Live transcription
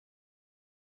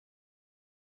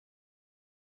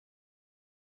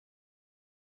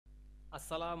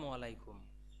Assalamu Walaikum.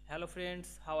 Hello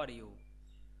friends, how are you?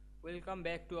 Welcome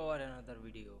back to our another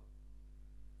video.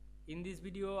 In this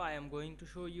video I am going to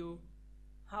show you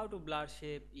how to blur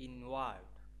shape in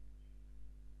Word.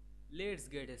 Let's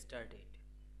get started.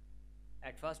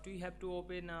 At first we have to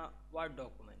open a Word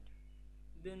document.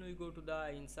 Then we go to the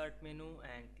insert menu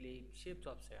and click shapes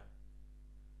option.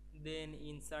 Then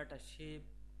insert a shape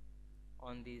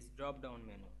on this drop down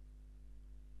menu.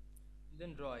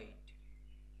 Then draw it.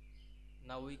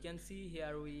 Now we can see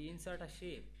here we insert a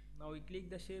shape. Now we click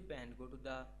the shape and go to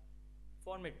the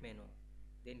format menu.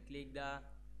 Then click the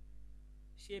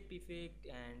shape effect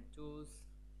and choose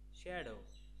shadow.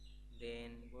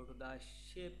 Then go to the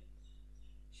shape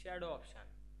shadow option.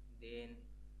 Then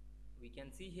we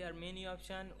can see here many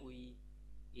option. We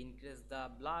increase the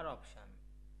blur option.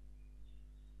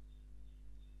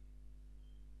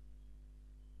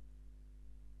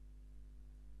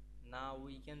 Now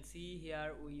we can see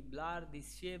here we blur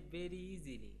this shape very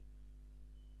easily.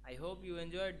 I hope you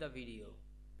enjoyed the video.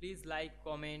 Please like,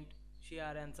 comment,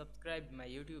 share and subscribe my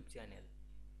YouTube channel.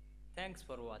 Thanks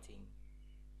for watching.